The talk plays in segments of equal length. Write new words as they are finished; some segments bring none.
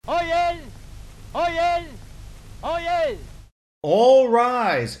Oyez! Oyez! Oyez! All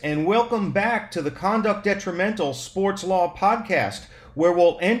rise and welcome back to the Conduct Detrimental Sports Law Podcast, where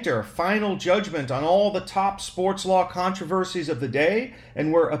we'll enter final judgment on all the top sports law controversies of the day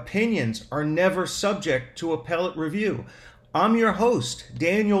and where opinions are never subject to appellate review. I'm your host,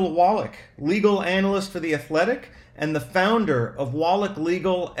 Daniel Wallach, legal analyst for The Athletic and the founder of Wallach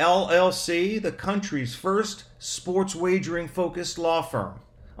Legal LLC, the country's first sports wagering-focused law firm.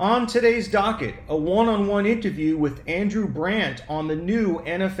 On today's docket, a one-on-one interview with Andrew Brandt on the new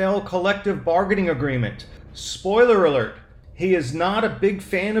NFL collective bargaining agreement. Spoiler alert, he is not a big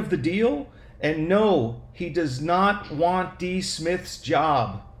fan of the deal, and no, he does not want D. Smith's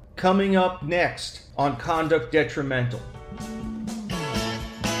job. Coming up next on Conduct Detrimental.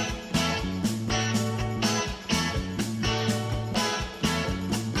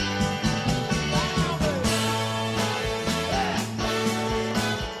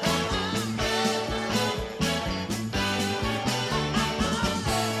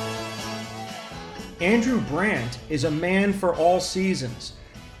 Andrew Brandt is a man for all seasons.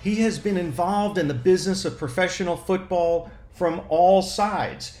 He has been involved in the business of professional football from all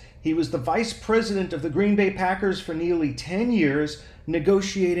sides. He was the vice president of the Green Bay Packers for nearly 10 years,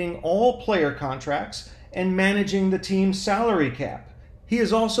 negotiating all player contracts and managing the team's salary cap. He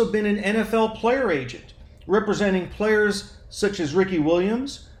has also been an NFL player agent, representing players such as Ricky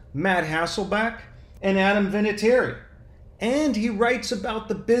Williams, Matt Hasselbeck, and Adam Vinatieri. And he writes about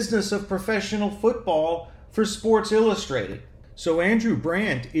the business of professional football for Sports Illustrated. So Andrew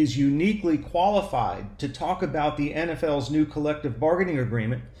Brandt is uniquely qualified to talk about the NFL's new collective bargaining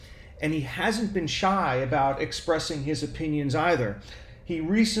agreement, and he hasn't been shy about expressing his opinions either. He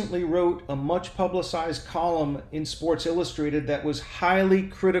recently wrote a much publicized column in Sports Illustrated that was highly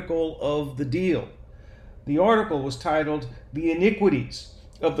critical of the deal. The article was titled "The Iniquities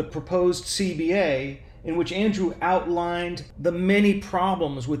of the Proposed CBA," in which Andrew outlined the many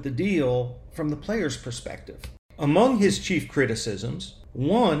problems with the deal from the players' perspective. Among his chief criticisms,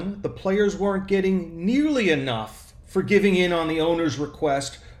 one, the players weren't getting nearly enough for giving in on the owner's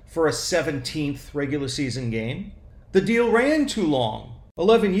request for a 17th regular season game. The deal ran too long,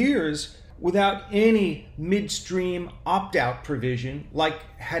 11 years, without any midstream opt-out provision like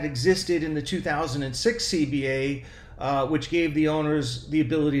had existed in the 2006 CBA, which gave the owners the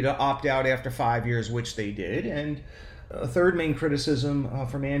ability to opt out after 5 years, which they did. And a third main criticism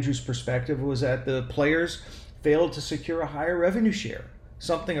from Andrew's perspective was that the players failed to secure a higher revenue share,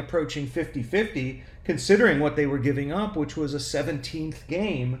 something approaching 50-50, considering what they were giving up, which was a 17th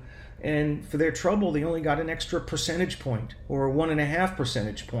game. And for their trouble, they only got an extra percentage point, or 1.5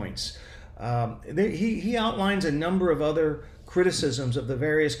 percentage points. He outlines a number of other criticisms of the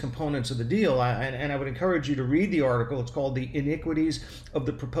various components of the deal, and I would encourage you to read the article. It's called "The Iniquities of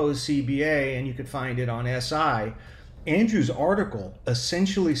the Proposed CBA," and you can find it on SI. Andrew's article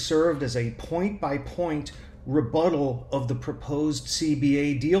essentially served as a point-by-point rebuttal of the proposed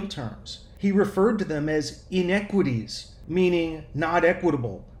CBA deal terms. He referred to them as inequities, meaning not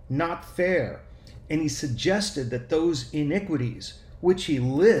equitable, not fair, and he suggested that those inequities, which he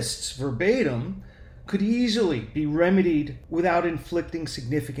lists verbatim, could easily be remedied without inflicting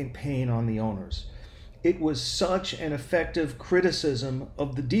significant pain on the owners. It was such an effective criticism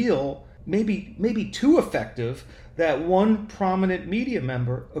of the deal, maybe too effective, that one prominent media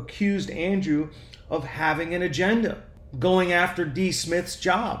member accused Andrew of having an agenda, going after D. Smith's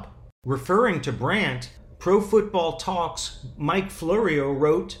job. Referring to Brandt, Pro Football Talk's Mike Florio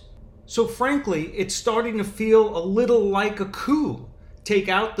wrote, "So frankly, it's starting to feel a little like a coup. Take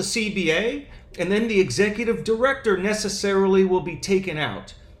out the CBA, and then the executive director necessarily will be taken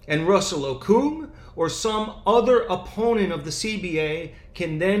out, and Russell Okung or some other opponent of the CBA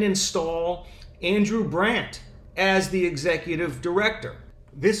can then install Andrew Brandt as the executive director."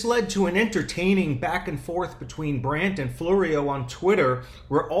 This led to an entertaining back and forth between Brandt and Florio on Twitter,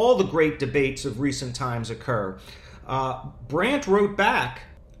 where all the great debates of recent times occur. Brandt wrote back,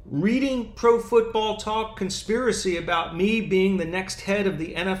 "Reading Pro Football Talk conspiracy about me being the next head of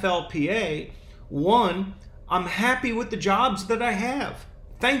the NFLPA, one, I'm happy with the jobs that I have.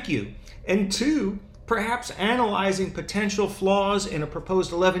 Thank you. And two, perhaps analyzing potential flaws in a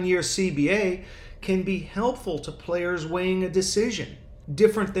proposed 11-year CBA can be helpful to players weighing a decision,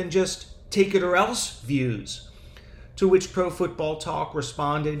 different than just take it or else views." To which Pro Football Talk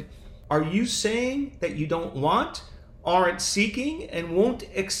responded, "Are you saying that you don't want, aren't seeking, and won't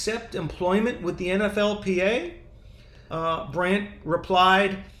accept employment with the NFLPA?" Brandt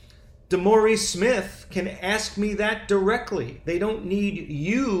replied, "DeMaurice Smith can ask me that directly. They don't need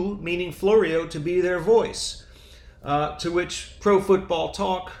you," meaning Florio, "to be their voice." To which Pro Football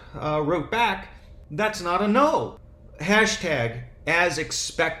Talk wrote back, "That's not a no." Hashtag as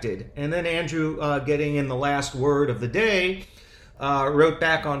expected. And then Andrew, getting in the last word of the day, wrote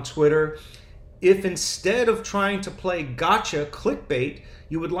back on Twitter, "If instead of trying to play gotcha clickbait,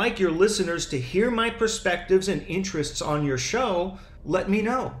 you would like your listeners to hear my perspectives and interests on your show, let me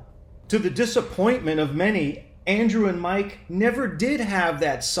know." To the disappointment of many, Andrew and Mike never did have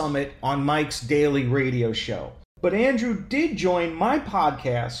that summit on Mike's daily radio show. But Andrew did join my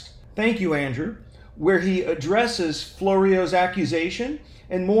podcast, thank you, Andrew, where he addresses Florio's accusation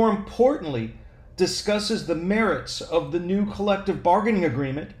and, more importantly, discusses the merits of the new collective bargaining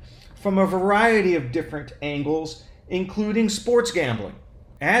agreement from a variety of different angles, including sports gambling.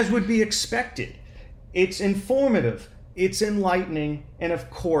 As would be expected, it's informative, it's enlightening, and of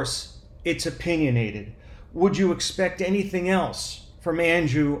course, it's opinionated. Would you expect anything else from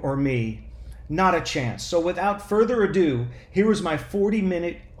Andrew or me? Not a chance. So without further ado, here is my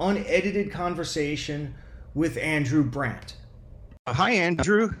 40-minute unedited conversation with Andrew Brandt. Hi,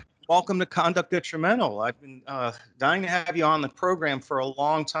 Andrew. Welcome to Conduct Detrimental. I've been dying to have you on the program for a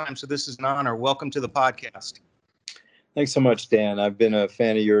long time, so this is an honor. Welcome to the podcast. Thanks so much, Dan. I've been a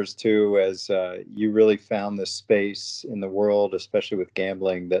fan of yours too, as you really found this space in the world, especially with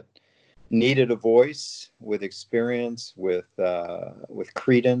gambling, that needed a voice with experience, with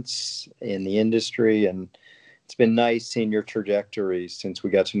credence in the industry. And it's been nice seeing your trajectory since we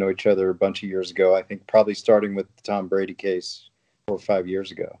got to know each other a bunch of years ago. I think probably starting with the Tom Brady case 4 or 5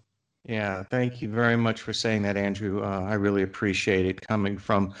 years ago. Yeah, thank you very much for saying that, Andrew. I really appreciate it coming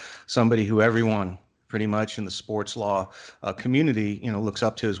from somebody who everyone pretty much in the sports law community, looks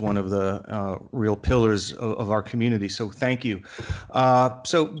up to as one of the real pillars of our community. So thank you.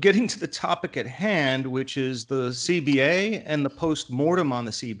 So getting to the topic at hand, which is the CBA and the post-mortem on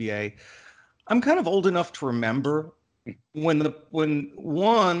the CBA, I'm kind of old enough to remember when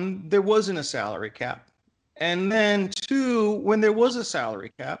one, there wasn't a salary cap. And then two, when there was a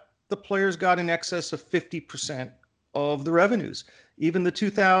salary cap, the players got in excess of 50% of the revenues. Even the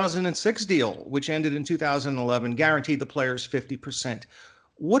 2006 deal, which ended in 2011, guaranteed the players 50%.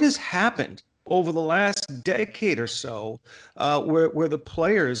 What has happened over the last decade or so where the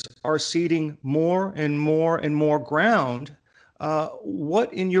players are ceding more and more and more ground?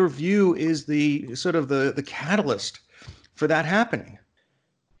 What, in your view, is the sort of the catalyst for that happening?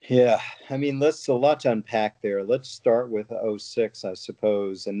 Yeah, I mean, there's a lot to unpack there. Let's start with 06, I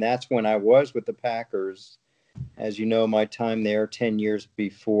suppose. And that's when I was with the Packers. As you know, my time there 10 years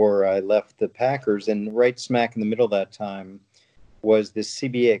before I left the Packers, and right smack in the middle of that time was this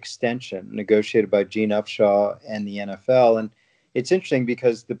CBA extension negotiated by Gene Upshaw and the NFL. And it's interesting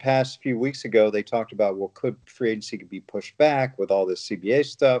because the past few weeks ago, they talked about, well, could free agency be pushed back with all this CBA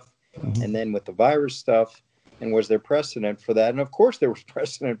stuff and then with the virus stuff? And was there precedent for that? And of course, there was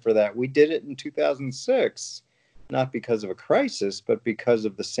precedent for that. We did it in 2006. Not because of a crisis, but because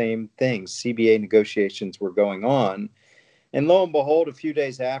of the same things. CBA negotiations were going on. And lo and behold, a few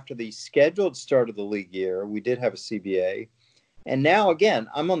days after the scheduled start of the league year, we did have a CBA. And now, again,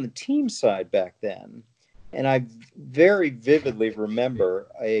 I'm on the team side back then. And I very vividly remember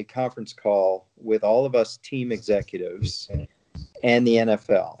a conference call with all of us team executives and the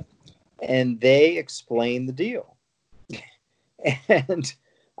NFL. And they explained the deal. And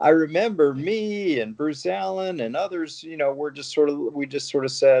I remember me and Bruce Allen and others, we just sort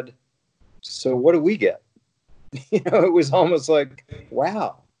of said, so what do we get? It was almost like,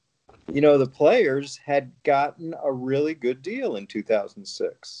 wow, the players had gotten a really good deal in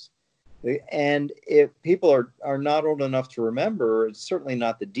 2006. And if people are not old enough to remember, it's certainly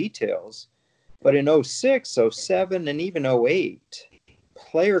not the details, but in 06, 07, and even 08,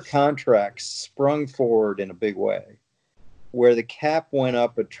 player contracts sprung forward in a big way, where the cap went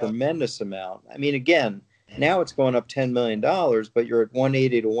up a tremendous amount. I mean, again, now it's going up $10 million, but you're at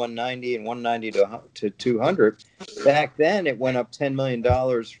 180 to 190 and 190 to 200. Back then, it went up $10 million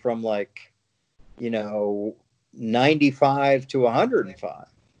from 95 to 105.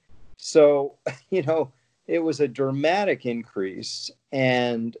 So, it was a dramatic increase,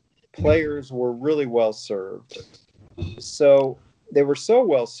 and players were really well served. So they were so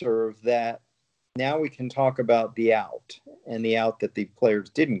well served that now we can talk about the out, and the out that the players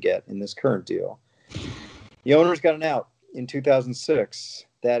didn't get in this current deal. The owners got an out in 2006,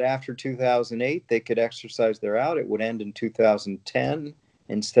 that after 2008, they could exercise their out. It would end in 2010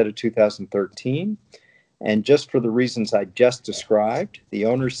 instead of 2013. And just for the reasons I just described, the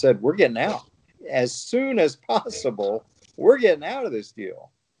owners said, we're getting out. As soon as possible, we're getting out of this deal.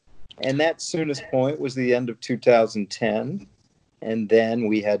 And that soonest point was the end of 2010. And then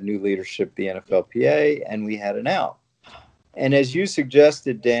we had new leadership, the NFLPA, and we had an out. And as you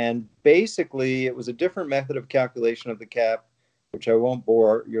suggested, Dan, basically it was a different method of calculation of the cap, which I won't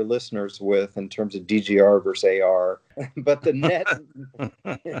bore your listeners with in terms of DGR versus AR. But the net,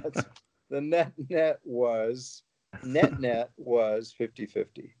 yes, the net was net was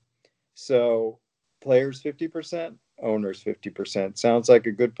 50-50. So players 50%, owners 50%. Sounds like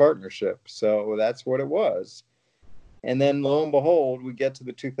a good partnership. So that's what it was. And then lo and behold, we get to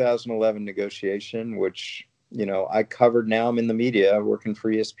the 2011 negotiation, which, I covered. Now I'm in the media working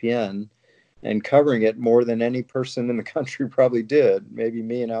for ESPN and covering it more than any person in the country probably did, maybe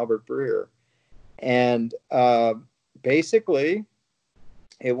me and Albert Breer. And basically,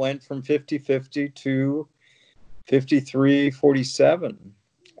 it went from 50-50 to 53-47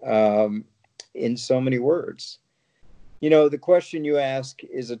 in so many words. The question you ask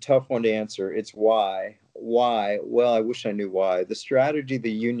is a tough one to answer. It's why. Why? Well, I wish I knew why. The strategy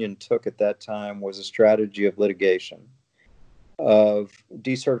the union took at that time was a strategy of litigation, of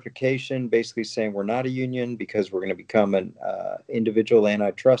decertification, basically saying we're not a union because we're going to become an individual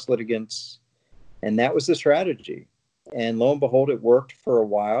antitrust litigants. And that was the strategy. And lo and behold, it worked for a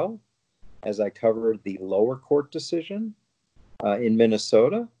while, as I covered the lower court decision in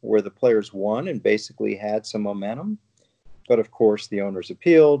Minnesota, where the players won and basically had some momentum. But of course, the owners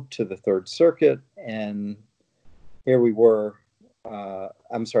appealed to the Third Circuit, and here we were,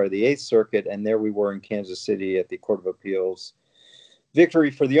 the Eighth Circuit, and there we were in Kansas City at the Court of Appeals.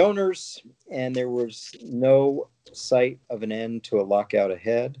 Victory for the owners, and there was no sight of an end to a lockout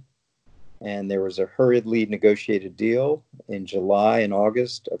ahead. And there was a hurriedly negotiated deal in July and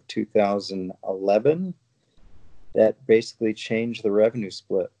August of 2011 that basically changed the revenue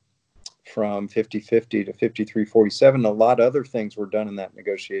split from 50-50 to 53-47. A lot of other things were done in that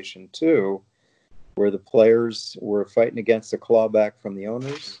negotiation too, where the players were fighting against the clawback from the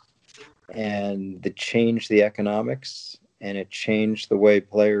owners, and it changed the economics, and it changed the way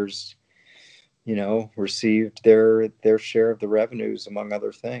players, received their share of the revenues, among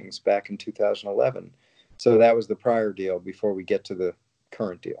other things, back in 2011. So that was the prior deal before we get to the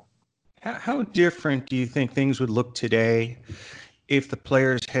current deal. How different do you think things would look today if the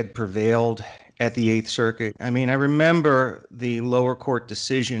players had prevailed at the Eighth Circuit? I mean, I remember the lower court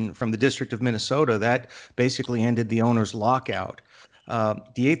decision from the District of Minnesota that basically ended the owner's lockout.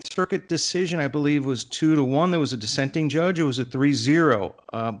 The Eighth Circuit decision, I believe, was 2-1. There was a dissenting judge. It was a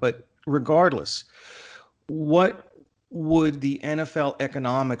 3-0. But regardless, what would the NFL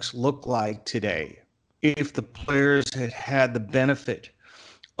economics look like today if the players had had the benefit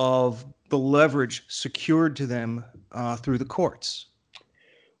of the leverage secured to them through the courts?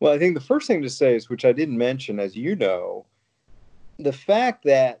 Well, I think the first thing to say is, which I didn't mention, as you know, the fact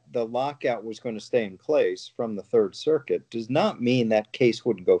that the lockout was going to stay in place from the Third Circuit does not mean that case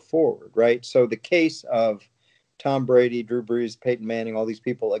wouldn't go forward, right? So the case of Tom Brady, Drew Brees, Peyton Manning, all these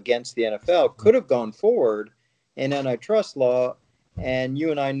people against the NFL could have gone forward in antitrust law. And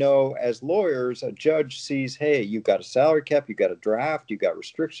you and I know, as lawyers, a judge sees, hey, you've got a salary cap, you've got a draft, you've got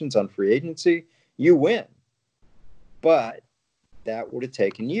restrictions on free agency, you win. But that would have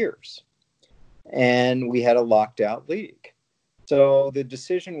taken years. And we had a locked out league. So the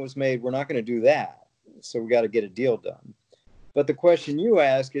decision was made, we're not going to do that. So we got to get a deal done. But the question you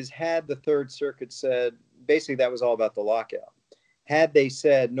ask is, had the Third Circuit said, basically that was all about the lockout. Had they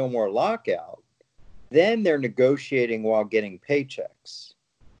said no more lockout, then they're negotiating while getting paychecks.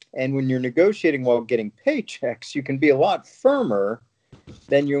 And when you're negotiating while getting paychecks, you can be a lot firmer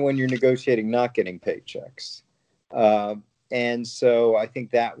than when you're negotiating not getting paychecks. And so I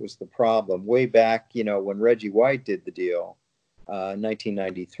think that was the problem. Way back, when Reggie White did the deal,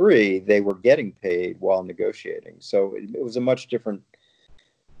 1993, they were getting paid while negotiating. So it was a much different.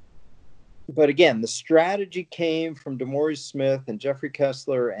 But again, the strategy came from DeMaurice Smith and Jeffrey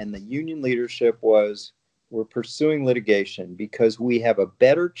Kessler, and the union leadership was, we're pursuing litigation because we have a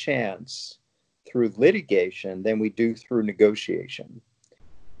better chance through litigation than we do through negotiation.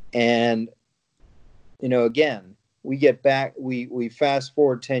 And, again, we get back, we fast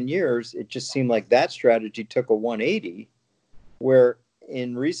forward 10 years, it just seemed like that strategy took a 180, where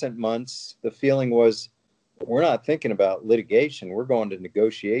in recent months, the feeling was, we're not thinking about litigation, we're going to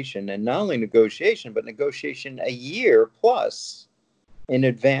negotiation, and not only negotiation, but negotiation a year plus in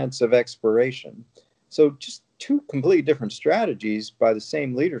advance of expiration. So just two completely different strategies by the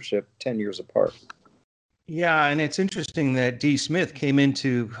same leadership 10 years apart. Yeah, and it's interesting that D. Smith came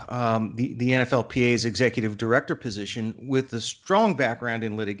into the NFLPA's executive director position with a strong background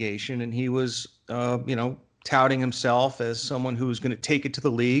in litigation, and he was, touting himself as someone who was going to take it to the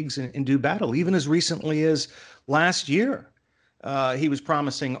leagues and do battle. Even as recently as last year, he was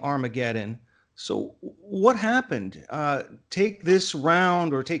promising Armageddon. So what happened? Take this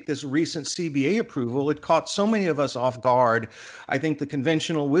round or take this recent CBA approval. It caught so many of us off guard. I think the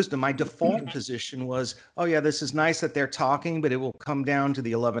conventional wisdom, my default position was, oh yeah, this is nice that they're talking, but it will come down to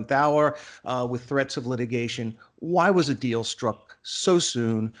the 11th hour with threats of litigation. Why was a deal struck so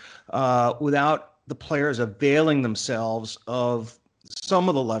soon without the players availing themselves of some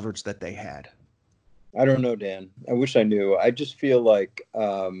of the leverage that they had? I don't know, Dan. I wish I knew. I just feel like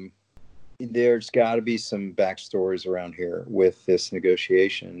there's got to be some backstories around here with this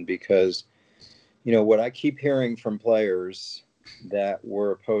negotiation because, what I keep hearing from players that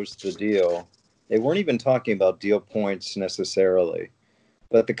were opposed to the deal, they weren't even talking about deal points necessarily,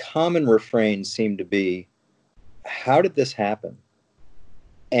 but the common refrain seemed to be, how did this happen?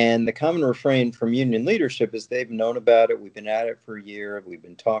 And the common refrain from union leadership is they've known about it. We've been at it for a year. We've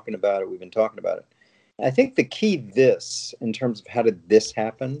been talking about it. I think the key in terms of how did this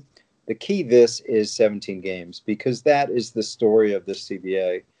happen, the key is 17 games, because that is the story of the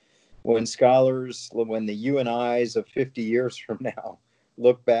CBA. When the you and I's of 50 years from now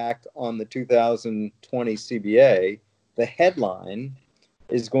look back on the 2020 CBA, the headline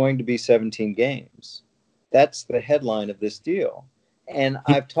is going to be 17 games. That's the headline of this deal. And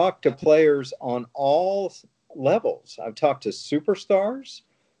I've talked to players on all levels. I've talked to superstars.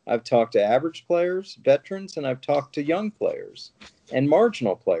 I've talked to average players, veterans, and I've talked to young players and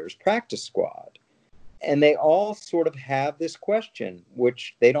marginal players, practice squad. And they all sort of have this question,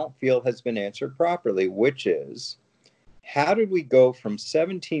 which they don't feel has been answered properly, which is, how did we go from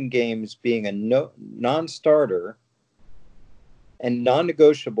 17 games being a non-starter and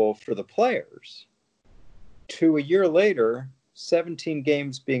non-negotiable for the players to a year later, 17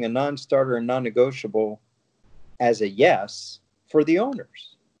 games being a non-starter and non-negotiable as a yes for the owners?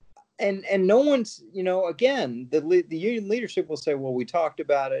 And no one's, again, the union leadership will say, well, we talked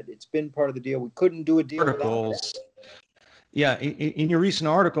about it. It's been part of the deal. We couldn't do a deal without that. Yeah, in your recent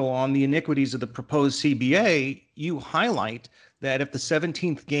article on the iniquities of the proposed CBA, you highlight that if the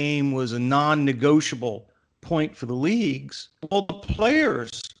 17th game was a non-negotiable point for the leagues, well, the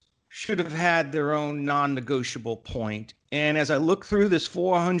players should have had their own non-negotiable point. And as I look through this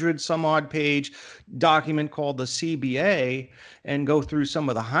 400 some odd page document called the CBA and go through some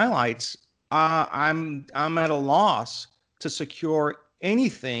of the highlights, I'm at a loss to secure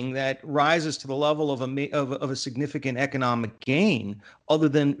anything that rises to the level of a significant economic gain other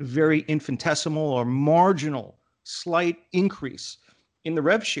than very infinitesimal or marginal slight increase in the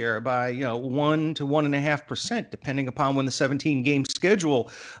rev share by 1 to 1.5%, depending upon when the 17 game schedule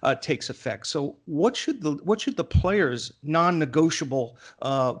takes effect. So what should the players' non-negotiable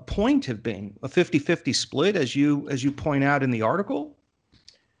point have been? A 50-50 split, as you point out in the article?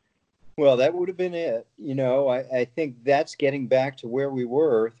 Well, that would have been it. I think that's getting back to where we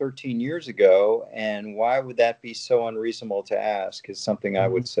were 13 years ago. And why would that be so unreasonable to ask is something I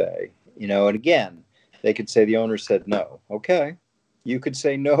would say. And again, they could say the owner said no. Okay. You could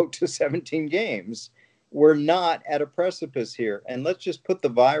say no to 17 games. We're not at a precipice here. And let's just put the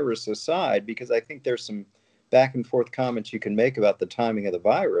virus aside, because I think there's some back and forth comments you can make about the timing of the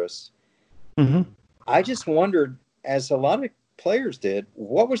virus. Mm-hmm. I just wondered, as a lot of players did,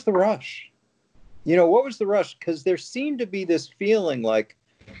 what was the rush? What was the rush? Because there seemed to be this feeling like,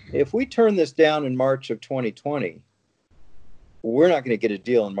 if we turn this down in March of 2020, we're not going to get a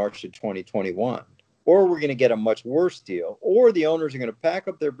deal in March of 2021, or we're going to get a much worse deal, or the owners are going to pack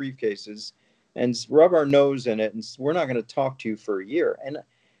up their briefcases and rub our nose in it, and we're not going to talk to you for a year.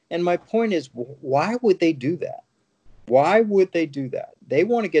 And my point is, why would they do that? Why would they do that? They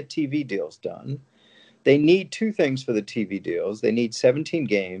want to get TV deals done. They need two things for the TV deals. They need 17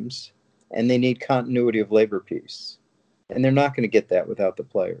 games, and they need continuity of labor peace. And they're not going to get that without the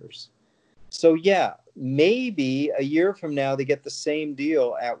players. So, yeah, maybe a year from now they get the same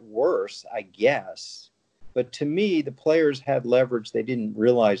deal at worst, I guess. But to me, the players had leverage they didn't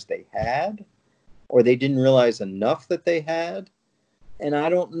realize they had, or they didn't realize enough that they had. And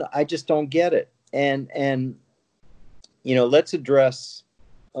I just don't get it. And let's address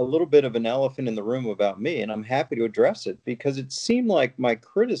a little bit of an elephant in the room about me, and I'm happy to address it, because it seemed like my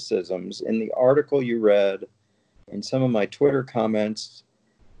criticisms in the article you read, in some of my Twitter comments,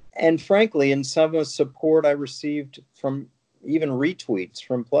 and frankly, in some of the support I received from even retweets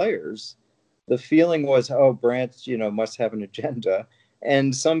from players, the feeling was, oh, Brandt, must have an agenda.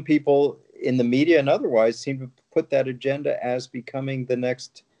 And some people in the media and otherwise seem to put that agenda as becoming the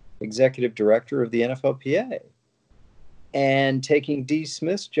next executive director of the NFLPA and taking D.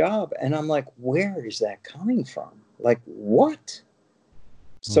 Smith's job. And I'm like, where is that coming from? Like, what?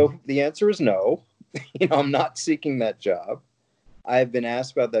 So the answer is no. I'm not seeking that job. I've been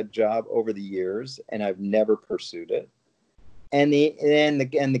asked about that job over the years, and I've never pursued it. And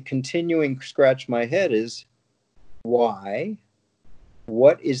the continuing scratch my head is why?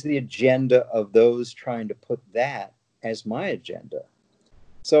 What is the agenda of those trying to put that as my agenda?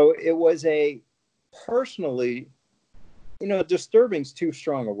 So it was a personally, disturbing is too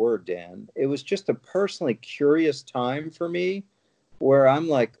strong a word, Dan. It was just a personally curious time for me where I'm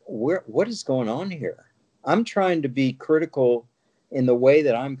like, what is going on here? I'm trying to be critical in the way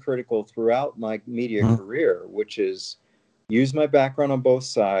that I'm critical throughout my media career, which is use my background on both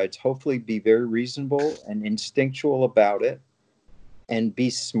sides, hopefully be very reasonable and instinctual about it, and be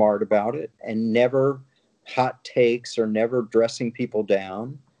smart about it, and never hot takes or never dressing people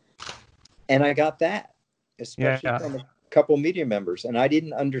down. And I got that, especially from a couple media members, and I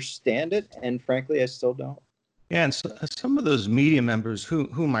didn't understand it. And frankly, I still don't. Yeah, and so, some of those media members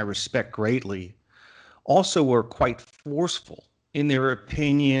whom I respect greatly also were quite forceful in their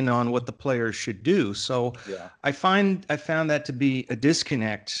opinion on what the players should do. So Yeah. I found that to be a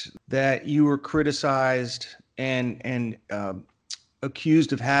disconnect, that you were criticized and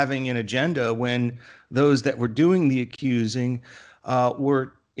accused of having an agenda when those that were doing the accusing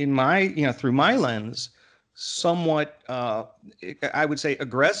were, in my, through my lens, somewhat, I would say,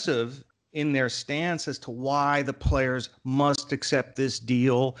 aggressive in their stance as to why the players must accept this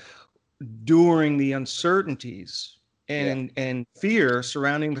deal during the uncertainties and fear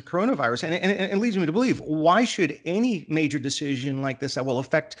surrounding the coronavirus. And it leads me to believe, why should any major decision like this that will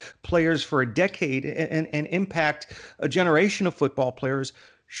affect players for a decade and impact a generation of football players,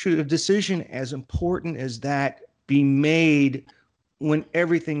 should a decision as important as that be made when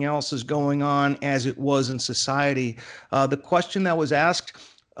everything else is going on as it was in society? The question that was asked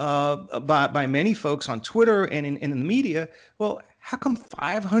by many folks on Twitter and in the media, well, how come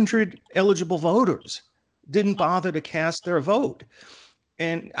 500 eligible voters didn't bother to cast their vote?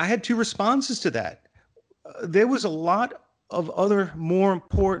 And I had two responses to that. There was a lot of other more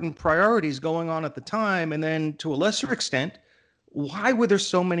important priorities going on at the time. And then to a lesser extent, why were there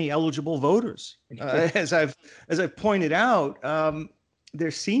so many eligible voters? As I've pointed out,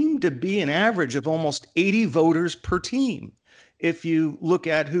 there seemed to be an average of almost 80 voters per team. If you look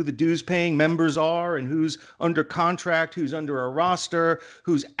at who the dues paying members are and who's under contract, who's under a roster,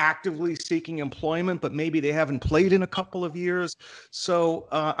 who's actively seeking employment, but maybe they haven't played in a couple of years. So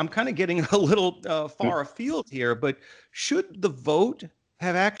I'm kind of getting a little far afield here, but should the vote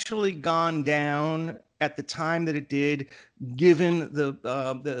have actually gone down at the time that it did, given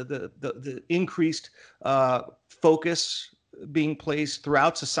the increased focus being placed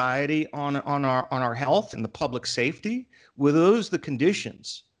throughout society on our health and the public safety? Were those the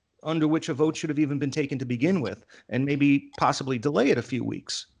conditions under which a vote should have even been taken to begin with, and maybe possibly delay it a few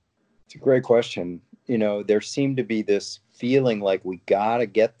weeks? It's a great question. There seemed to be this feeling like we got to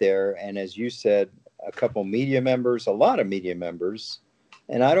get there. And as you said, a couple media members, a lot of media members,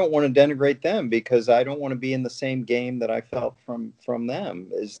 and I don't want to denigrate them because I don't want to be in the same game that I felt from them,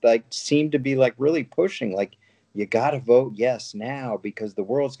 is like seemed to be like really pushing, like you got to vote yes now because the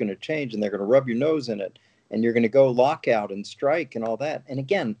world's going to change and they're going to rub your nose in it and you're going to go lockout and strike and all that. And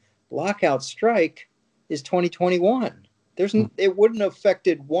again, lockout strike is 2021. It wouldn't have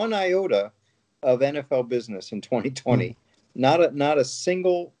affected one iota of NFL business in 2020. Not a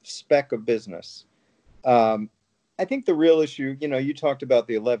single speck of business. I think the real issue, you talked about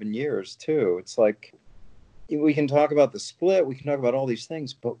the 11 years too. It's like, we can talk about the split, we can talk about all these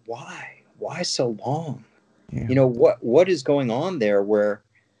things, but why? Why so long? Yeah. What is going on there where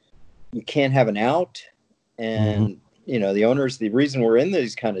you can't have an out? And, the owners, the reason we're in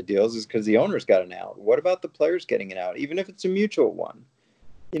these kind of deals is because the owners got an out. What about the players getting an out, even if it's a mutual one?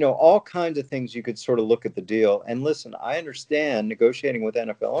 All kinds of things you could sort of look at the deal. And listen, I understand negotiating with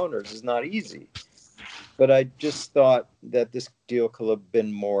NFL owners is not easy. But I just thought that this deal could have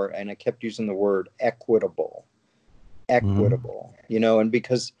been more, and I kept using the word equitable. And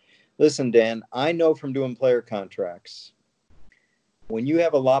because, listen, Dan, I know from doing player contracts, when you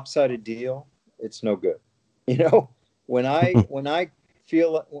have a lopsided deal, it's no good. When I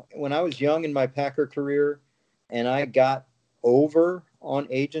was young in my Packer career and I got over on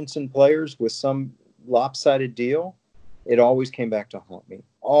agents and players with some lopsided deal, it always came back to haunt me.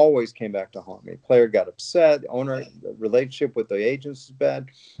 Player got upset. The relationship with the agents is bad.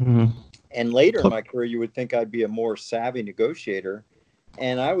 And later in my career, you would think I'd be a more savvy negotiator.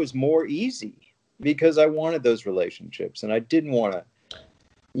 And I was more easy because I wanted those relationships. And I didn't want to,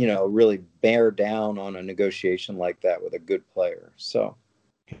 really bear down on a negotiation like that with a good player. So.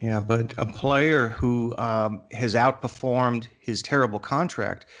 Yeah, but a player who has outperformed his terrible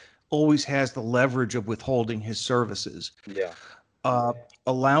contract always has the leverage of withholding his services. Yeah. uh,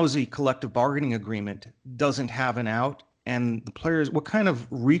 a lousy collective bargaining agreement doesn't have an out, and the players, what kind of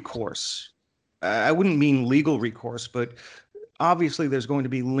recourse? I wouldn't mean legal recourse, but obviously there's going to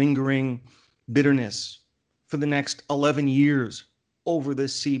be lingering bitterness for the next 11 years over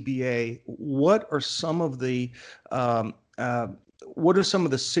this CBA. Um, uh, what are some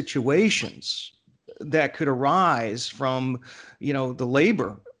of the situations that could arise from, the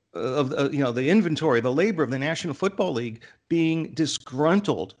labor of, the inventory, the labor of the National Football League being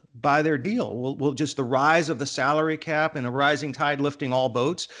disgruntled by their deal? Will just the rise of the salary cap and a rising tide lifting all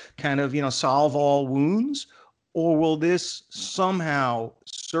boats kind of, solve all wounds? Or will this somehow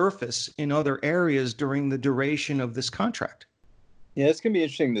surface in other areas during the duration of this contract? Yeah, it's going to be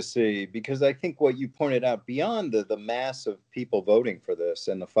interesting to see, because I think what you pointed out, beyond the mass of people voting for this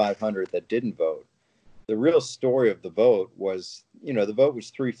and the 500 that didn't vote, the real story of the vote was, the vote was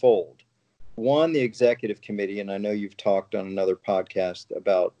threefold. One, the executive committee, and I know you've talked on another podcast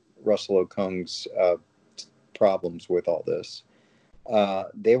about Russell Okung's problems with all this.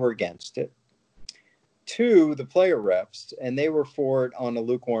 They were against it. Two, the player reps, and they were for it on a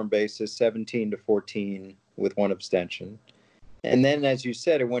lukewarm basis, 17-14 with one abstention. And then, as you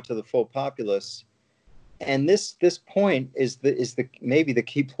said, it went to the full populace. And this point is the maybe the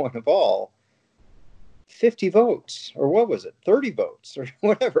key point of all. 50 votes, or what was it? 30 votes, or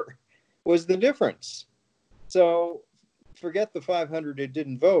whatever, was the difference. So forget the 500 who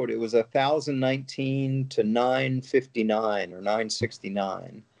didn't vote. It was 1,019 to 959 or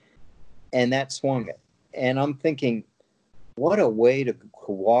 969, and that swung it. And I'm thinking, what a way to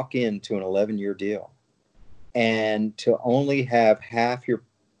walk into an 11-year deal and to only have half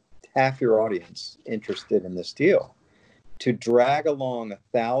your audience interested in this deal, to drag along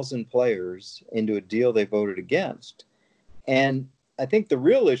 1,000 players into a deal they voted against. And I think the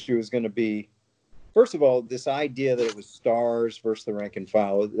real issue is going to be, first of all, this idea that it was stars versus the rank and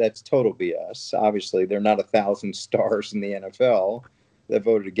file. That's total BS. Obviously, there are not 1,000 stars in the NFL that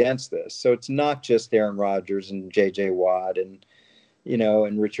voted against this. So it's not just Aaron Rodgers and J.J. Watt and,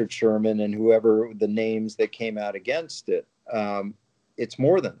 and Richard Sherman and whoever the names that came out against it. It's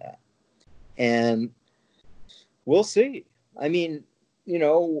more than that. And we'll see. I mean,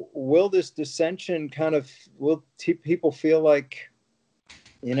 will this dissension will people feel like,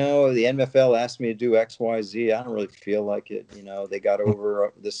 the NFL asked me to do X, Y, Z. I don't really feel like it. They got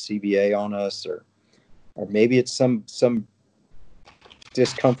over the CBA on us, or maybe it's some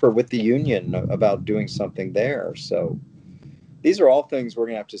discomfort with the union about doing something there. So these are all things we're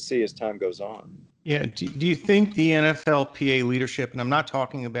going to have to see as time goes on. Yeah. Do you think the NFLPA leadership, and I'm not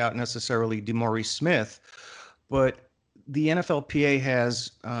talking about necessarily DeMaurice Smith, but the NFLPA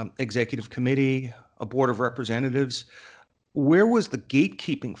has executive committee, a board of representatives. Where was the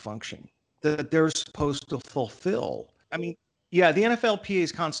gatekeeping function that they're supposed to fulfill? I mean, yeah, the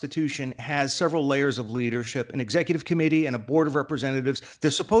NFLPA's constitution has several layers of leadership, an executive committee and a board of representatives.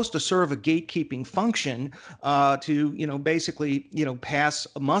 They're supposed to serve a gatekeeping function to, basically, pass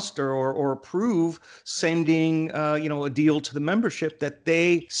a muster or approve sending, a deal to the membership that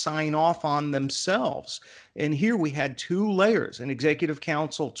they sign off on themselves. And here we had two layers, an executive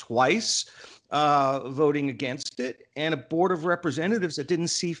council twice voting against it, and a board of representatives that didn't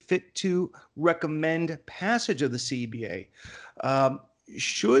see fit to recommend passage of the CBA.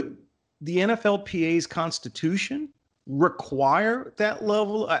 Should the NFLPA's constitution require that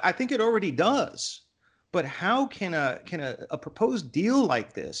level? I think it already does. But how can a proposed deal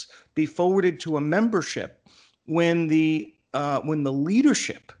like this be forwarded to a membership when the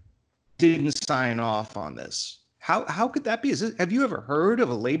leadership didn't sign off on this? How could that be? Have you ever heard of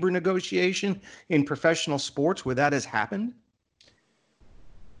a labor negotiation in professional sports where that has happened?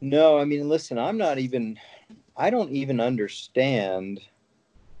 No, I mean, listen, I don't even understand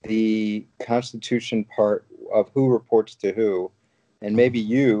the Constitution part of who reports to who. And maybe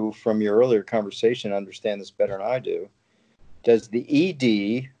you, from your earlier conversation, understand this better than I do. Does the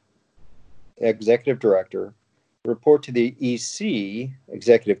ED, executive director, report to the EC,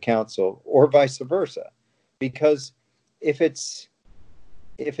 executive council, or vice versa? Because if it's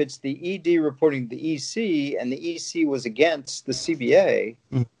the ED reporting to the EC and the EC was against the CBA,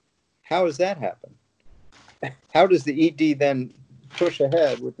 how does that happen? How does the ED then push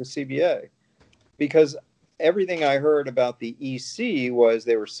ahead with the CBA? Because everything I heard about the EC was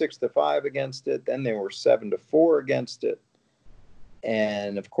they were 6-5 against it, then they were 7-4 against it.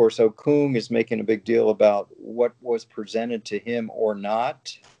 And of course, Okung is making a big deal about what was presented to him or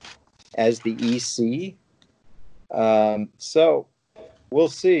not as the EC. So we'll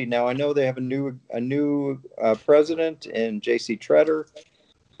see. Now I know they have a new president in JC Treader,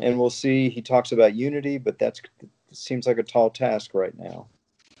 and we'll see. He talks about unity, but that's seems like a tall task right now.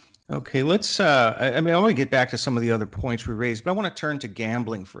 Okay, let's. I mean, I want to get back to some of the other points we raised, but I want to turn to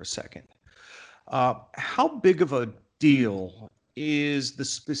gambling for a second. How big of a deal is the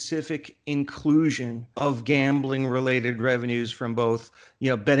specific inclusion of gambling-related revenues from both,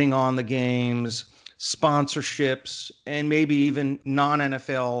 betting on the games, sponsorships, and maybe even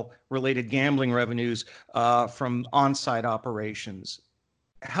non-NFL related gambling revenues from on-site operations?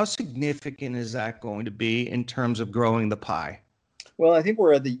 How significant is that going to be in terms of growing the pie? Well, I think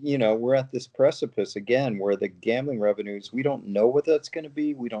we're at this precipice again where the gambling revenues, we don't know what that's going to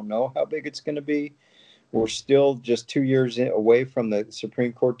be. We don't know how big it's going to be. We're still just 2 years away from the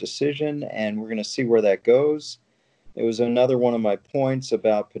Supreme Court decision, and we're going to see where that goes. It was another one of my points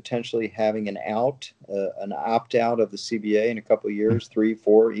about potentially having an opt-out of the CBA in a couple of years, 3,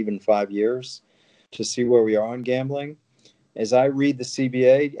 4, even 5 years, to see where we are on gambling. As I read the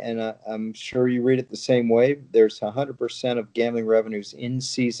CBA, and I'm sure you read it the same way, there's 100% of gambling revenues in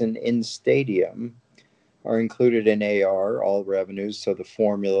season in stadium are included in AR, all revenues, so the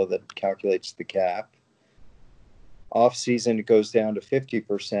formula that calculates the cap. Off season, it goes down to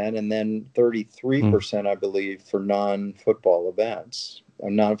 50%, and then 33%, I believe, for non-football events, or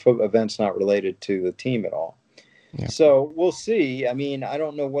events not related to the team at all. Yeah. So we'll see. I mean, I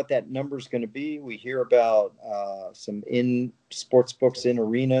don't know what that number is going to be. We hear about some in sports books in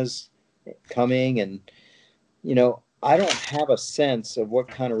arenas coming, and I don't have a sense of what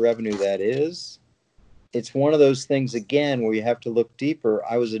kind of revenue that is. It's one of those things, again, where you have to look deeper.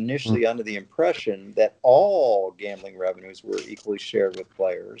 I was initially under the impression that all gambling revenues were equally shared with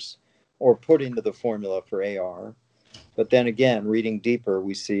players or put into the formula for AR. But then again, reading deeper,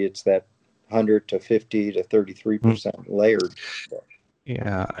 we see it's that 100 to 50 to 33% layered.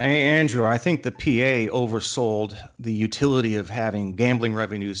 Yeah, Andrew, I think the PA oversold the utility of having gambling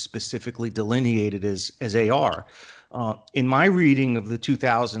revenues specifically delineated as AR. In my reading of the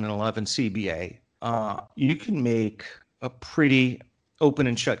 2011 CBA, you can make a pretty open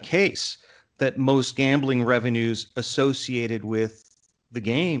and shut case that most gambling revenues associated with the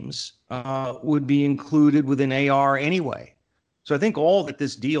games would be included within AR anyway. So I think all that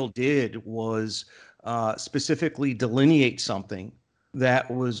this deal did was specifically delineate something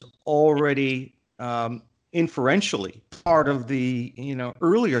that was already inferentially part of the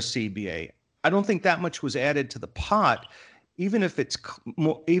earlier CBA. I don't think that much was added to the pot, even if it's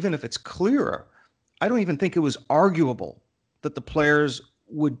clearer. I don't even think it was arguable that the players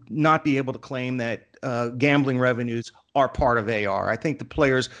would not be able to claim that gambling revenues are part of AR. I think the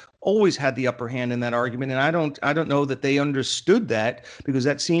players always had the upper hand in that argument, and I don't know that they understood that, because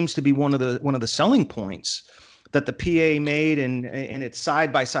that seems to be one of the selling points that the PA made in its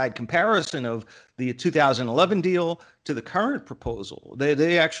side-by-side comparison of the 2011 deal to the current proposal.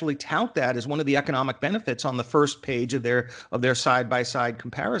 They actually tout that as one of the economic benefits on the first page of their side-by-side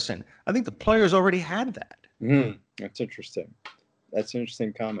comparison. I think the players already had that. That's interesting. That's an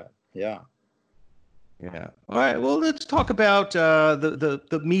interesting comment. Yeah. Yeah. All right. Well, let's talk about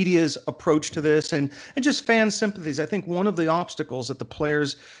the media's approach to this and just fan sympathies. I think one of the obstacles that the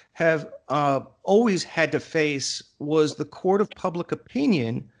players have always had to face was the court of public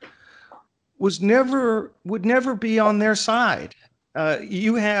opinion would never be on their side.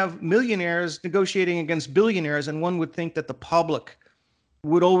 You have millionaires negotiating against billionaires, and one would think that the public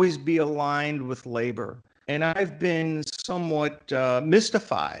would always be aligned with labor. And I've been somewhat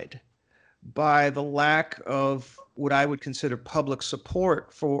mystified by the lack of what I would consider public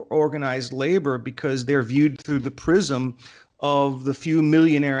support for organized labor, because they're viewed through the prism of the few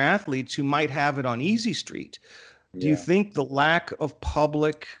millionaire athletes who might have it on easy street. Do you think the lack of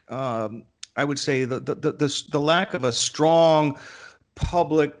public, I would say the lack of a strong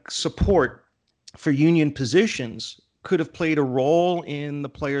public support for union positions could have played a role in the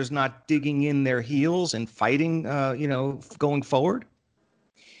players not digging in their heels and fighting, going forward?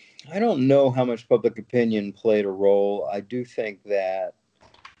 I don't know how much public opinion played a role. I do think that,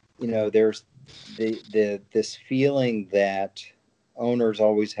 there's this feeling that owners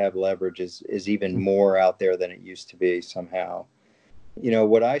always have leverage is even more out there than it used to be somehow.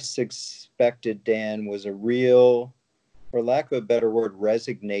 What I suspected, Dan, was a real, for lack of a better word,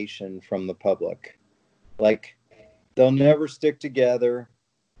 resignation from the public. Like, they'll never stick together.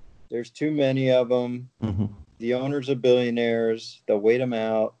 There's too many of them. Mm-hmm. The owners are billionaires. They'll wait them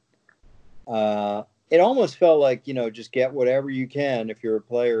out. It almost felt like, just get whatever you can if you're a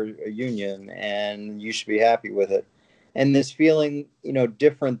player, a union, and you should be happy with it. And this feeling,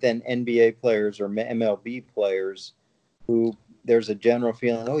 different than NBA players or MLB players, who there's a general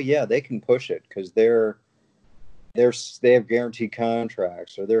feeling, oh yeah, they can push it because they have guaranteed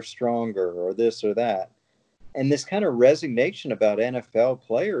contracts, or they're stronger, or this or that. And this kind of resignation about NFL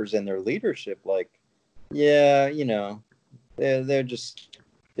players and their leadership, like, yeah, they're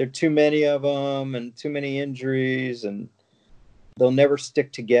too many of them and too many injuries, and they'll never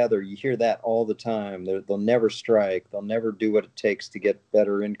stick together. You hear that all the time. They'll never strike. They'll never do what it takes to get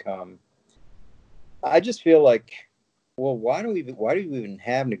better income. I just feel like, well, why do we even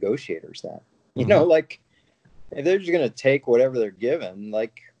have negotiators then? Like, if they're just going to take whatever they're given,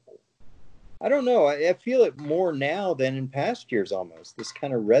 like, I don't know. I feel it more now than in past years almost. This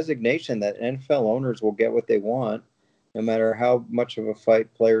kind of resignation that NFL owners will get what they want, no matter how much of a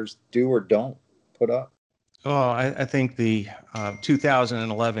fight players do or don't put up. Oh, I think the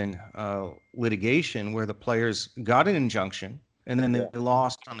 2011 litigation where the players got an injunction and then they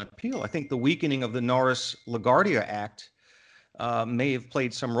lost on appeal. I think the weakening of the Norris-LaGuardia Act may have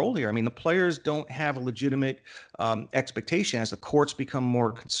played some role here. I mean, the players don't have a legitimate expectation as the courts become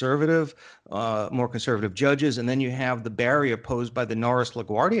more conservative judges, and then you have the barrier posed by the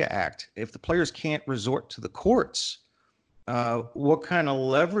Norris-LaGuardia Act. If the players can't resort to the courts, what kind of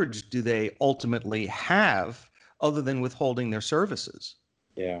leverage do they ultimately have other than withholding their services?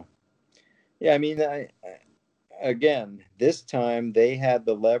 Yeah. Yeah, I mean, again, this time they had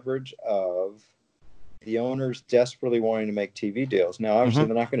the leverage of the owners desperately wanting to make TV deals. Now, obviously,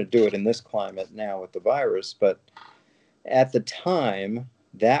 they're not going to do it in this climate now with the virus, but at the time,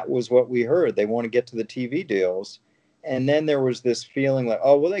 that was what we heard. They want to get to the TV deals. And then there was this feeling like,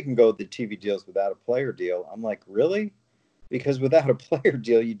 oh, well, they can go to the TV deals without a player deal. I'm like, really? Because without a player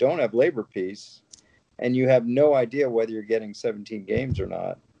deal, you don't have labor peace, and you have no idea whether you're getting 17 games or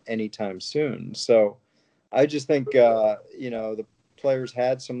not anytime soon. So I just think, the players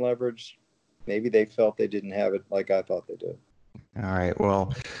had some leverage. Maybe they felt they didn't have it like I thought they did. All right.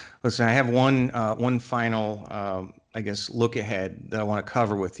 Well, listen, I have one final, I guess, look ahead that I want to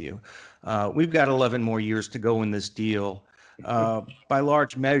cover with you. We've got 11 more years to go in this deal. By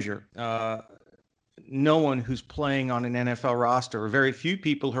large measure, no one who's playing on an NFL roster, or very few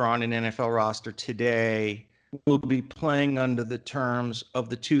people who are on an NFL roster today, will be playing under the terms of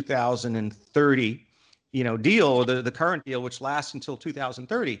the 2030 deal, or the current deal, which lasts until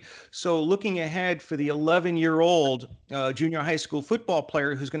 2030. So looking ahead for the 11-year-old junior high school football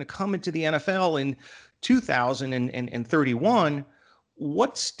player who's going to come into the NFL in 2031,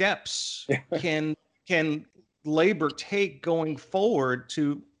 what steps can labor take going forward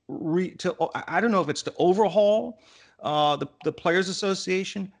to I don't know if it's to overhaul the Players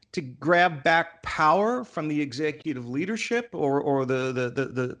Association, to grab back power from the executive leadership or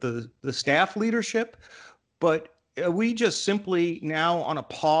the staff leadership, but are we just simply now on a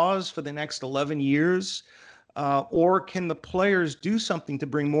pause for the next 11 years? Or can the players do something to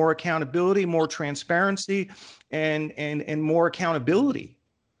bring more accountability, more transparency, and more accountability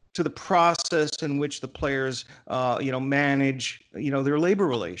to the process in which the players, manage, their labor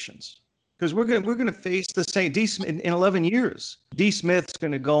relations? Because we're gonna face the same in 11 years. D. Smith's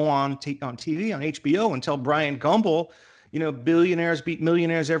going to go on TV on HBO and tell Brian Gumbel, billionaires beat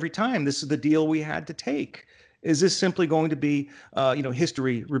millionaires every time. This is the deal we had to take. Is this simply going to be,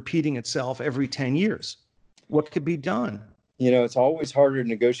 history repeating itself every 10 years? What could be done? It's always harder to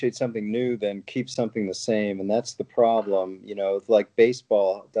negotiate something new than keep something the same. And that's the problem. It's like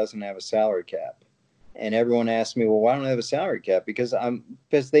baseball doesn't have a salary cap. And everyone asks me, well, why don't I have a salary cap? Because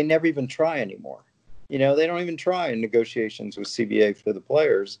they never even try anymore. They don't even try in negotiations with CBA for the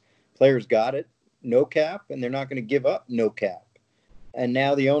players. Players got it, no cap, and they're not going to give up no cap. And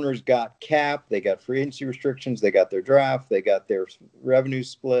now the owners got cap, they got free agency restrictions, they got their draft, they got their revenue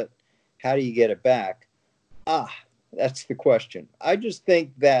split. How do you get it back? That's the question. I just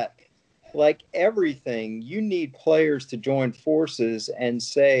think that, like everything, you need players to join forces and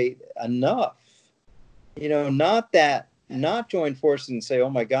say enough. Not join forces and say, oh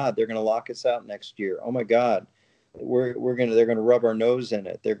my God, they're going to lock us out next year. Oh my God, they're going to rub our nose in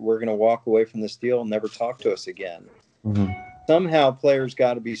it. We're going to walk away from this deal and never talk to us again. Mm-hmm. Somehow players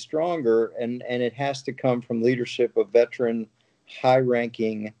got to be stronger, and it has to come from leadership of veteran,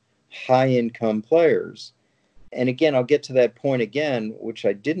 high-ranking, high-income players. And again, I'll get to that point again, which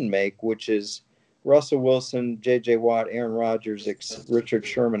I didn't make, which is Russell Wilson, J.J. Watt, Aaron Rodgers, Richard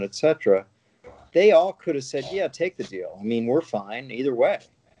Sherman, etc. They all could have said, yeah, take the deal. I mean, we're fine either way.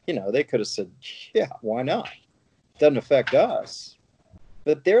 They could have said, yeah, why not? Doesn't affect us.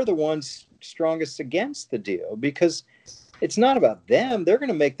 But they're the ones strongest against the deal because it's not about them. They're going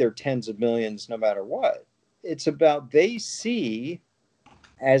to make their tens of millions no matter what. It's about they see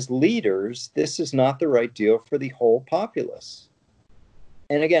as leaders, this is not the right deal for the whole populace.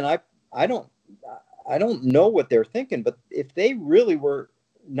 And again, I don't know what they're thinking, but if they really were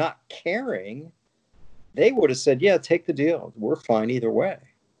not caring, they would have said, yeah, take the deal. We're fine either way.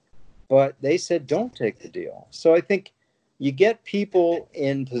 But they said, don't take the deal. So I think you get people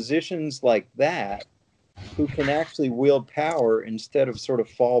in positions like that who can actually wield power instead of sort of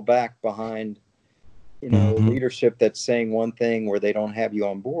fall back behind, leadership that's saying one thing where they don't have you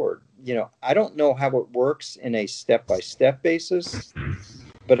on board. I don't know how it works in a step-by-step basis,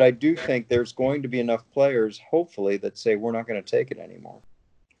 but I do think there's going to be enough players, hopefully, that say we're not going to take it anymore.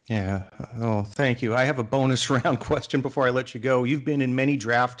 Yeah. Oh, thank you. I have a bonus round question before I let you go. You've been in many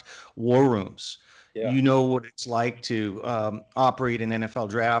draft war rooms. Yeah. You know what it's like to operate an NFL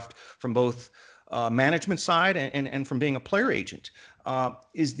draft from both management side and from being a player agent.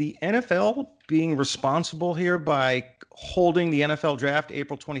 Is the NFL being responsible here by holding the NFL draft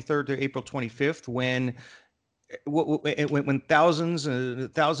April 23rd to April 25th when thousands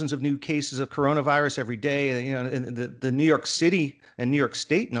of new cases of coronavirus every day, and the New York City and New York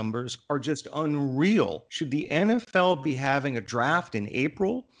State numbers are just unreal. Should the NFL be having a draft in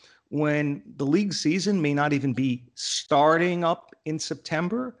April when the league season may not even be starting up in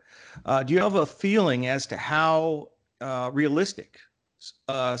September? Do you have a feeling as to how realistic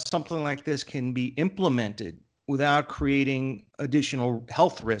something like this can be implemented without creating additional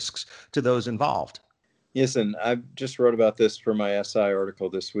health risks to those involved? Listen, I just wrote about this for my SI article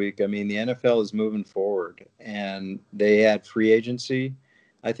this week. I mean, the NFL is moving forward, and they had free agency.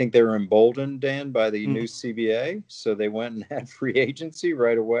 I think they were emboldened, Dan, by the new CBA. So they went and had free agency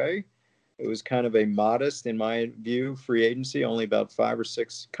right away. It was kind of a modest, in my view, free agency, only about 5 or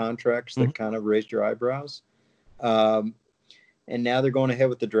 6 contracts that kind of raised your eyebrows. And now they're going ahead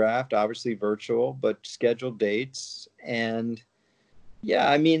with the draft, obviously virtual, but scheduled dates. And yeah,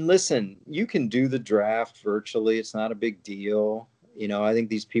 I mean, listen, you can do the draft virtually. It's not a big deal. I think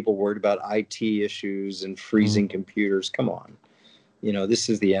these people worried about IT issues and freezing computers. Come on. This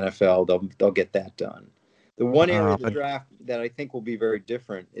is the NFL. They'll get that done. The one area of the draft that I think will be very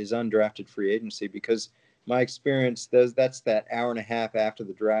different is undrafted free agency, because my experience, that's that hour and a half after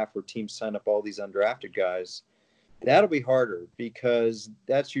the draft where teams sign up all these undrafted guys. That'll be harder because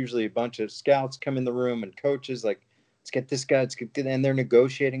that's usually a bunch of scouts come in the room and coaches like, let's get this guy, and they're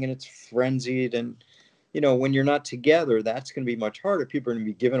negotiating and it's frenzied. And, when you're not together, that's going to be much harder. People are going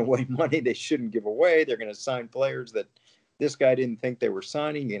to be giving away money they shouldn't give away. They're going to sign players that this guy didn't think they were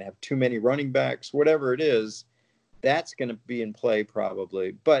signing. You're going to have too many running backs, whatever it is. That's going to be in play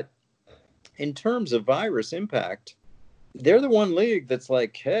probably. But in terms of virus impact, they're the one league that's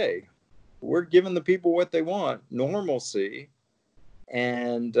like, hey, we're giving the people what they want, normalcy.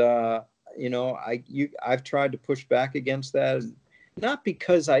 And, I've tried to push back against that, not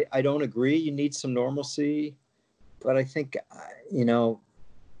because I don't agree you need some normalcy, but I think,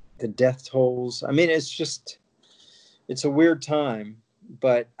 the death tolls. I mean, it's a weird time,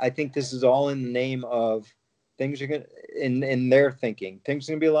 but I think this is all in the name of things are going to, in their thinking, things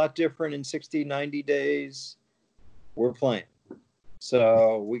are going to be a lot different in 60, 90 days. We're playing.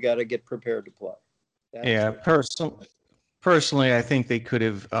 So we got to get prepared to play. Personally, I think they could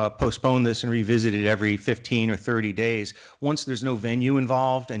have postponed this and revisited every 15 or 30 days. Once there's no venue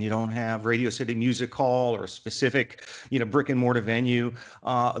involved and you don't have Radio City Music Hall or a specific, brick and mortar venue,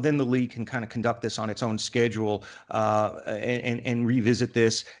 then the league can kind of conduct this on its own schedule and revisit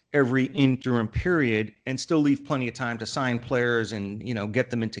this every interim period and still leave plenty of time to sign players and, get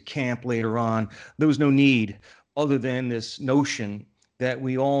them into camp later on. There was no need other than this notion that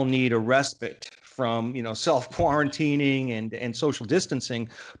we all need a respite from self-quarantining and social distancing,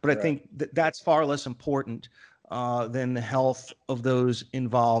 but I think that's far less important than the health of those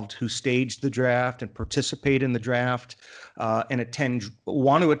involved who stage the draft and participate in the draft and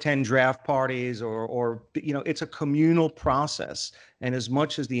want to attend draft parties or it's a communal process. And as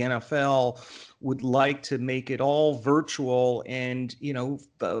much as the NFL would like to make it all virtual and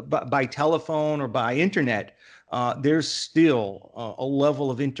by telephone or by internet, there's still a level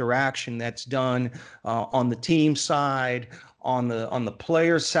of interaction that's done on the team side, on the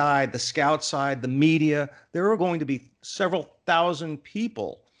player side, the scout side, the media. There are going to be several thousand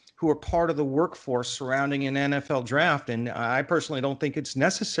people who are part of the workforce surrounding an NFL draft. And I personally don't think it's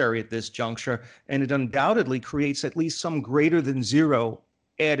necessary at this juncture. And it undoubtedly creates at least some greater than zero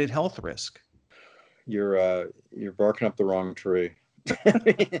added health risk. You're barking up the wrong tree.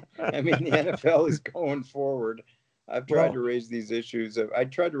 I mean, the NFL is going forward. I've tried to raise these issues. I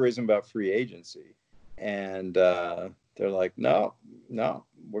tried to raise them about free agency. And they're like, no,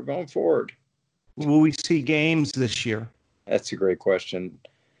 we're going forward. Will we see games this year? That's a great question.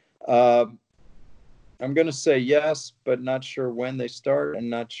 I'm going to say yes, but not sure when they start and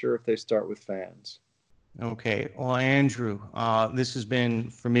not sure if they start with fans. Okay. Well, Andrew, this has been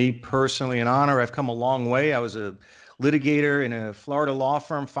for me personally an honor. I've come a long way. I was a litigator in a Florida law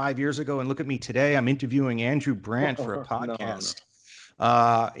firm 5 years ago, and look at me today. I'm interviewing Andrew Brandt for a No, no. podcast. You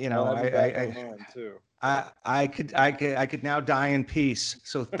I'll know, have you back on I mine too. I could now die in peace.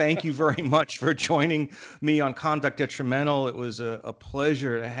 So thank you very much for joining me on Conduct Detrimental. It was a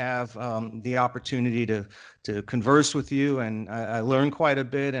pleasure to have the opportunity to converse with you, and I learned quite a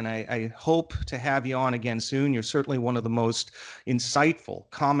bit. And I hope to have you on again soon. You're certainly one of the most insightful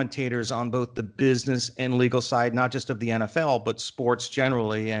commentators on both the business and legal side, not just of the NFL, but sports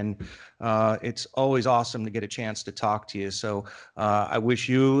generally. And it's always awesome to get a chance to talk to you. So I wish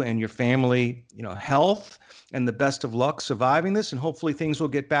you and your family, health and the best of luck surviving this. And hopefully things will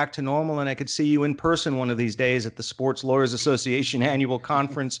get back to normal. And I could see you in person one of these days at the Sports Lawyers Association annual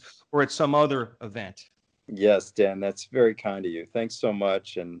conference or at some other event. Yes, Dan, that's very kind of you. Thanks so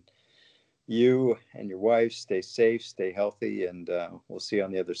much. And you and your wife, stay safe, stay healthy, and we'll see you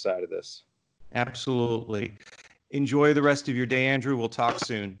on the other side of this. Absolutely. Enjoy the rest of your day, Andrew. We'll talk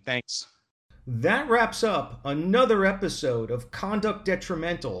soon. Thanks. That wraps up another episode of Conduct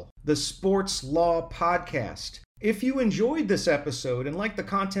Detrimental, the sports law podcast. If you enjoyed this episode and like the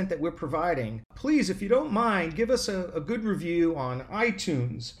content that we're providing, please, if you don't mind, give us a good review on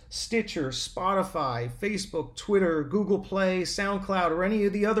iTunes, Stitcher, Spotify, Facebook, Twitter, Google Play, SoundCloud, or any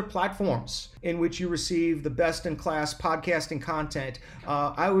of the other platforms in which you receive the best-in-class podcasting content.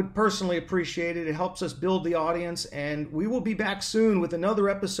 I would personally appreciate it. It helps us build the audience, and we will be back soon with another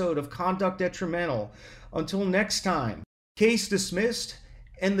episode of Conduct Detrimental. Until next time, case dismissed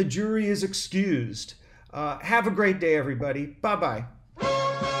and the jury is excused. Have a great day, everybody. Bye-bye.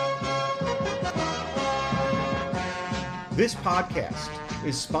 This podcast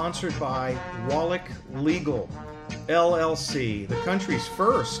is sponsored by Wallach Legal, LLC, the country's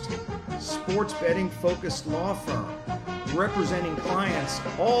first sports betting-focused law firm, representing clients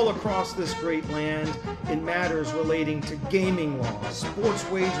all across this great land in matters relating to gaming law, sports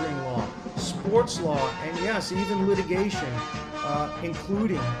wagering law, sports law, and yes, even litigation,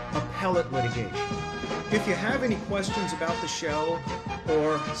 including appellate litigation. If you have any questions about the show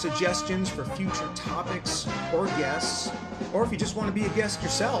or suggestions for future topics or guests, or if you just want to be a guest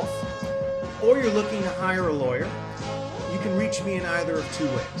yourself, or you're looking to hire a lawyer, you can reach me in either of two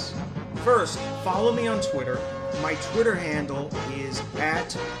ways. First, follow me on Twitter. My Twitter handle is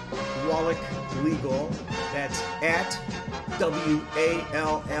at Wallach Legal. That's at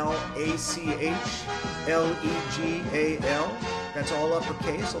WALLACHLEGAL. That's all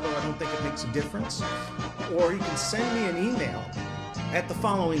uppercase, although I don't think it makes a difference. Or you can send me an email at the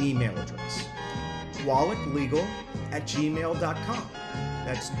following email address: wallachlegal@gmail.com.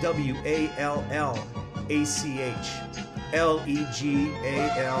 That's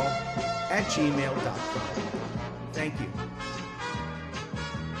WALLACHLEGAL@gmail.com. Thank you.